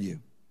best for you.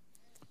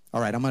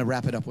 All right, I'm going to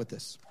wrap it up with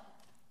this.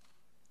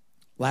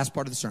 Last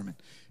part of the sermon.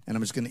 And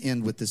I'm just going to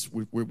end with this.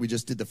 We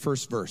just did the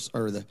first verse,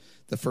 or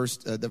the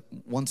first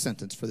one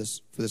sentence for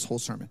this whole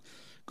sermon.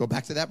 Go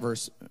back to that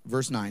verse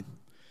 9.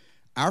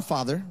 Our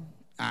Father,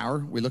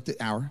 we looked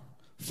at our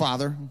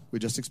Father, we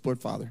just explored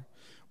Father,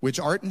 which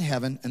art in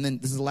heaven, and then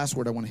this is the last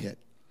word I want to hit.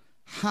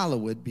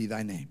 Hallowed be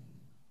thy name.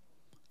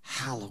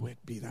 Hallowed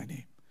be thy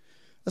name.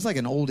 That's like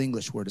an old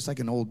English word. It's like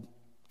an old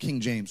King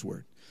James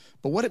word.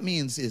 But what it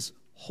means is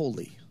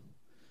holy.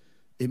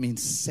 It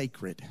means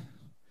sacred.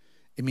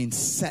 It means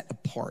set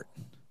apart.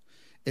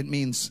 It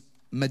means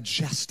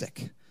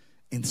majestic,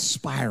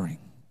 inspiring.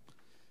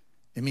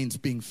 It means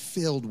being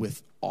filled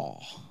with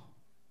awe.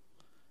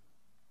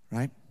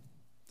 Right?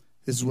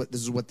 This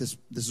is what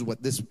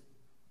this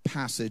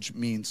passage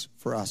means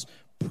for us.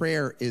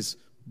 Prayer is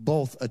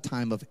both a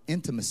time of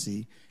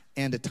intimacy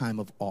and a time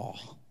of awe.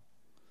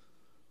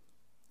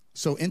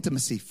 So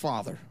intimacy,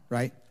 Father,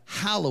 right?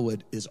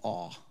 Hallowed is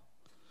awe.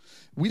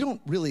 We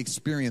don't really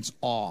experience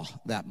awe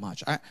that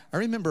much. I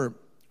remember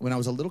when I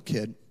was a little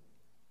kid,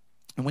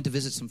 I went to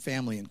visit some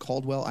family in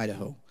Caldwell,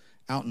 Idaho,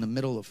 out in the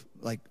middle of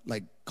like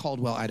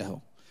Caldwell,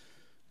 Idaho.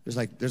 There's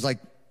like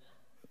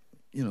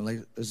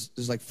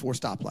 4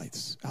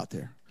 stoplights out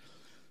there.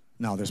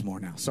 No, there's more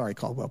now. Sorry,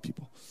 Caldwell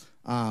people.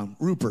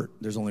 Rupert,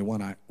 there's only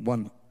one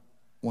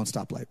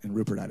stoplight in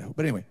Rupert, Idaho.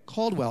 But anyway,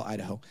 Caldwell,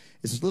 Idaho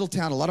is this little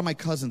town. A lot of my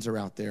cousins are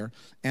out there.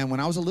 And when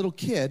I was a little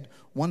kid,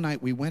 one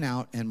night we went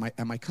out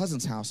at my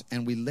cousin's house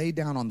and we lay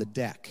down on the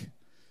deck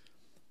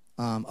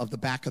of the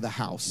back of the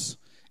house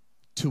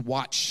to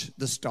watch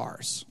the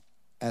stars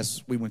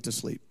as we went to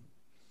sleep.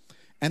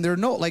 And there are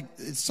no, like,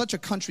 it's such a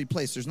country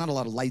place. There's not a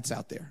lot of lights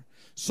out there.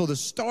 So the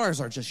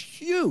stars are just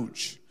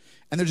huge.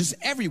 And they're just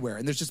everywhere.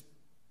 And there's just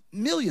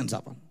millions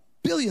of them,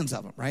 billions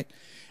of them, right?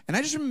 And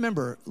I just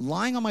remember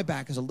lying on my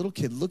back as a little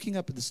kid, looking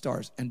up at the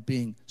stars and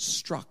being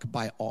struck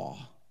by awe.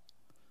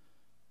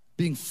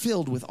 Being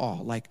filled with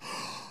awe. Like,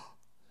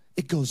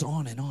 it goes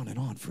on and on and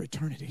on for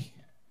eternity.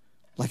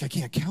 Like, I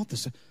can't count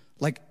this.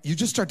 Like, you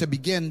just start to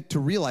begin to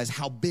realize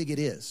how big it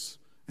is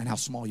and how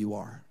small you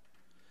are.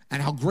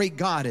 And how great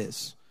God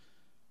is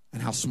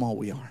and how small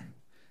we are.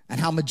 And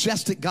how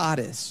majestic God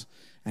is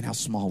and how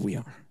small we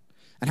are.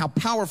 And how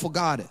powerful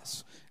God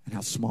is and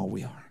how small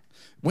we are.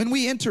 When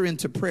we enter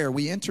into prayer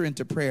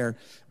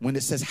when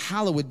it says,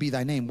 hallowed be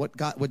thy name.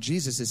 What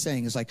Jesus is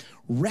saying is like,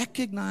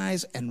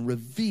 recognize and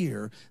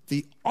revere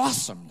the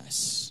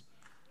awesomeness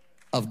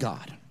of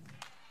God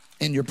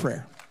in your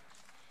prayer.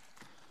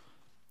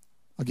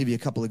 I'll give you a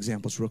couple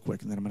examples real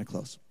quick, and then I'm going to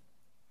close.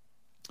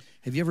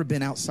 Have you ever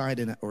been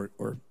outside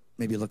or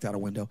maybe looked out a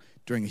window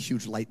during a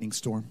huge lightning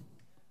storm?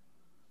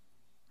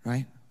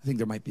 Right? I think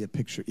there might be a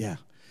picture, yeah.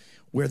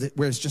 Where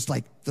it's just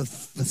like the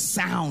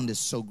sound is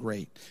so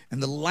great,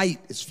 and the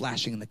light is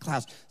flashing in the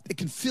clouds. It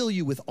can fill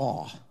you with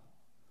awe.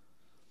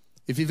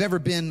 If you've ever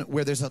been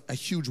where there's a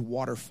huge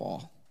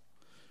waterfall,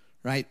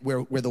 right?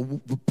 Where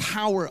the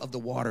power of the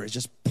water is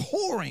just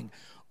pouring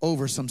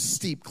over some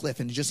steep cliff,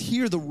 and you just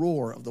hear the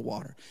roar of the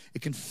water.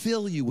 It can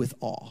fill you with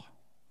awe,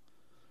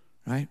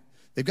 right?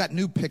 They've got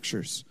new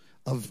pictures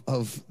of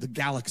the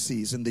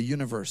galaxies and the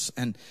universe,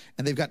 and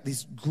they've got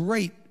these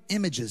great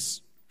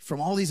images from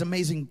all these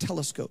amazing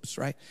telescopes,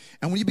 right?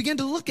 And when you begin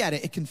to look at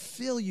it, it can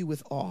fill you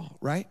with awe,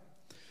 right?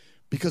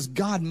 Because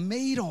God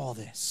made all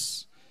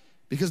this.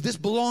 Because this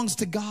belongs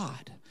to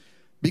God.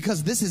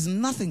 Because this is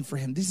nothing for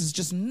him. This is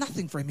just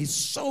nothing for him. He's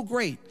so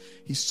great.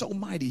 He's so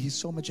mighty. He's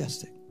so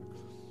majestic.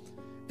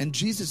 And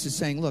Jesus is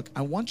saying, look,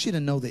 I want you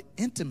to know the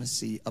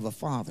intimacy of a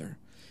father,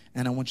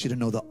 and I want you to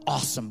know the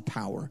awesome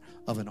power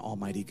of an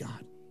almighty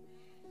God.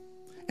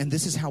 And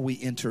this is how we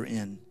enter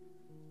in.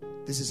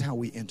 This is how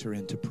we enter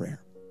into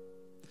prayer.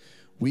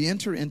 We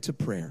enter into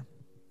prayer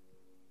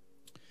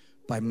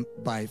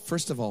by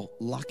first of all,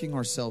 locking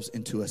ourselves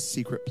into a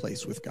secret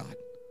place with God.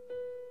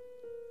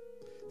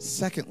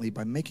 Secondly,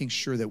 by making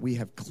sure that we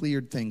have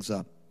cleared things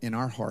up in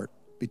our heart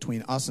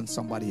between us and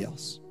somebody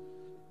else.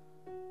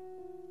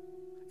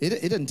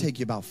 It doesn't take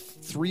you about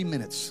 3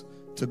 minutes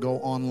to go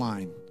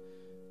online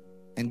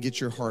and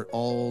get your heart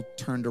all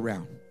turned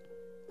around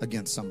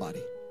against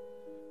somebody,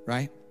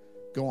 right?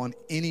 Go on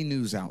any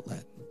news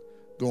outlet.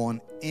 Go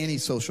on any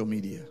social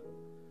media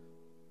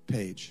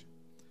page.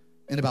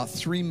 In about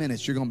 3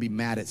 minutes, you're going to be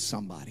mad at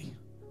somebody,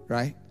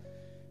 right?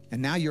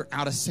 And now you're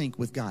out of sync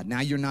with God.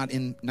 Now you're not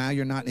in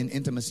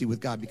intimacy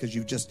with God because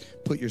you've just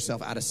put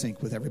yourself out of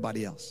sync with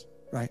everybody else,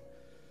 right?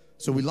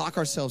 So we lock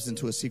ourselves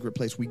into a secret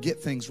place. We get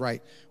things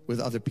right with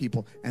other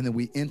people, and then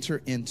we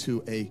enter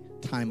into a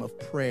time of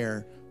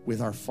prayer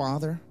with our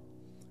Father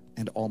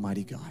and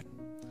Almighty God.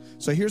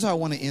 So here's how I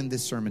want to end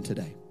this sermon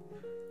today.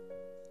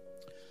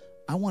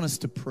 I want us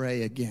to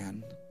pray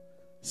again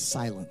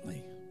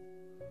silently.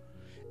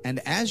 And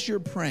as you're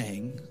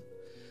praying,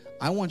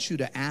 I want you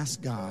to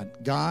ask God,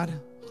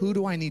 who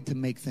do I need to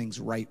make things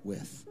right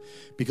with?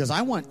 Because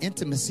I want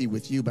intimacy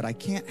with you, but I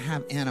can't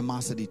have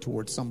animosity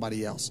towards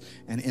somebody else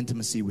and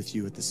intimacy with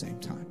you at the same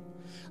time.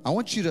 I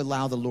want you to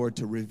allow the Lord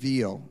to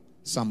reveal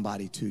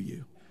somebody to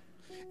you.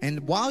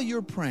 And while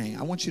you're praying,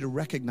 I want you to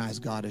recognize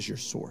God as your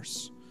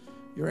source.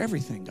 You're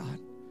everything, God.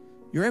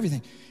 You're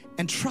everything.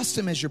 And trust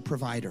him as your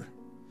provider.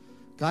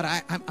 God,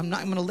 I'm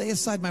going to lay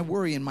aside my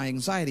worry and my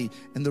anxiety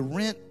and the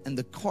rent and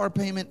the car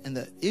payment and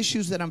the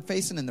issues that I'm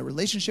facing and the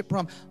relationship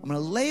problem. I'm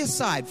going to lay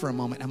aside for a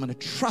moment. I'm going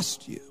to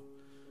trust you.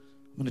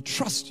 I'm going to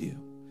trust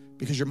you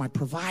because you're my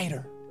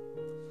provider.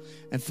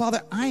 And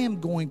Father, I am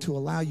going to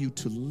allow you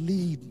to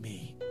lead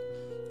me.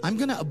 I'm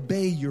going to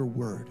obey your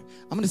word.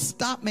 I'm going to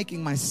stop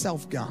making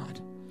myself God.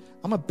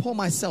 I'm going to pull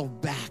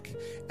myself back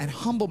and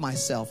humble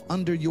myself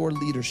under your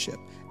leadership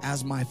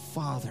as my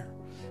Father.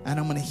 And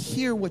I'm going to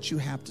hear what you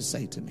have to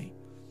say to me.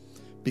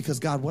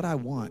 Because, God, what I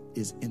want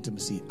is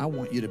intimacy. I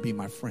want you to be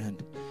my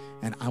friend,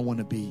 and I want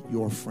to be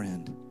your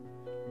friend.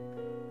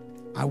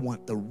 I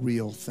want the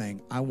real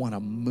thing. I want to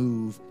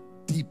move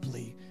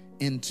deeply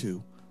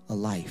into a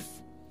life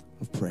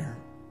of prayer.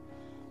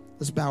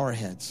 Let's bow our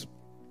heads.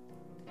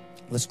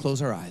 Let's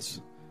close our eyes,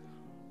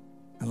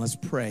 and let's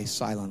pray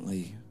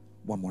silently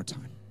one more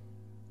time.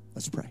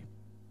 Let's pray.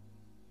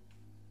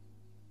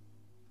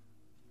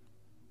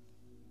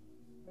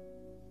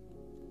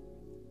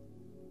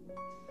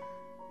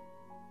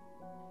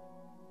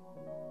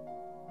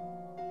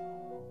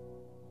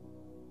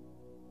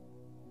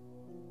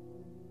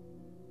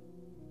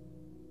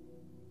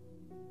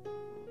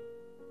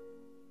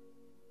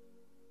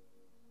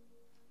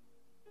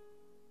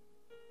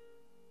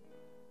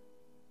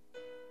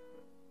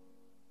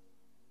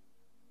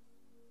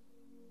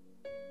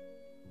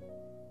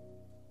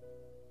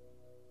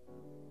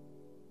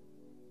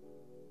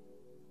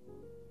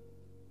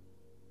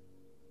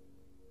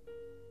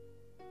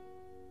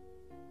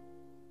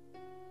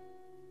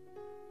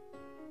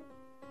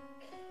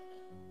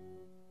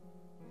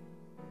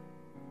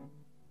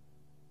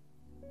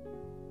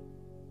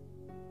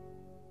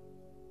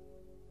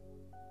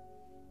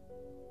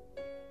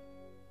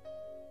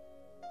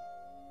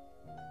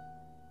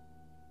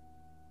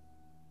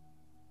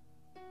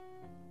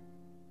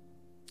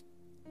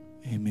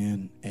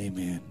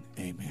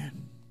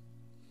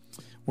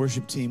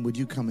 Worship team, would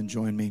you come and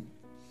join me?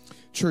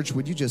 Church,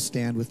 would you just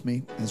stand with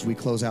me as we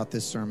close out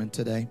this sermon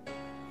today?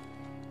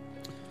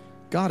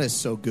 God is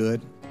so good.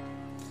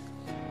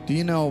 Do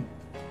you know,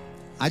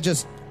 I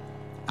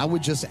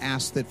would just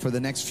ask that for the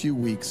next few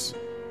weeks,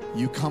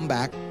 you come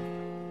back,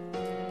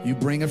 you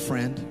bring a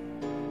friend,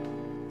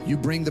 you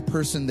bring the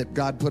person that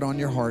God put on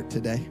your heart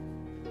today.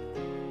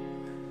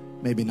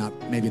 Maybe not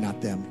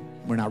them.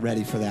 We're not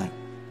ready for that.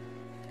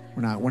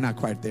 We're not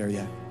quite there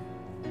yet.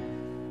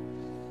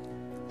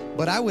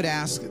 But I would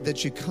ask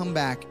that you come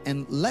back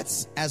and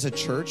let's, as a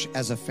church,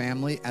 as a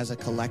family, as a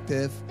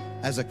collective,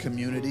 as a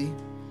community,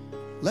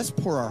 let's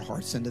pour our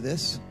hearts into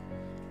this.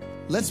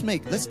 Let's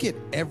get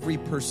every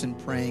person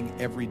praying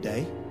every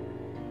day.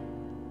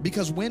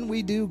 Because when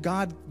we do,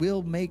 God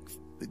will make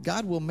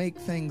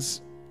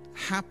things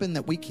happen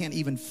that we can't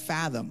even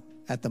fathom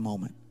at the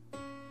moment.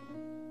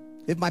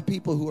 If my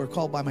people who are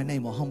called by my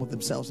name will humble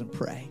themselves and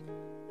pray,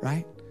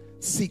 right?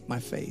 Seek my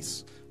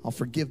face. I'll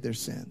forgive their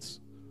sins.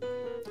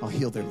 I'll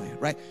heal their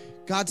land, right?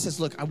 God says,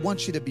 look, I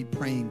want you to be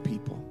praying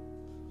people.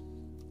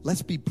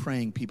 Let's be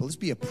praying people. Let's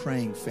be a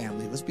praying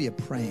family. Let's be a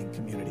praying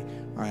community.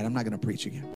 All right, I'm not going to preach again.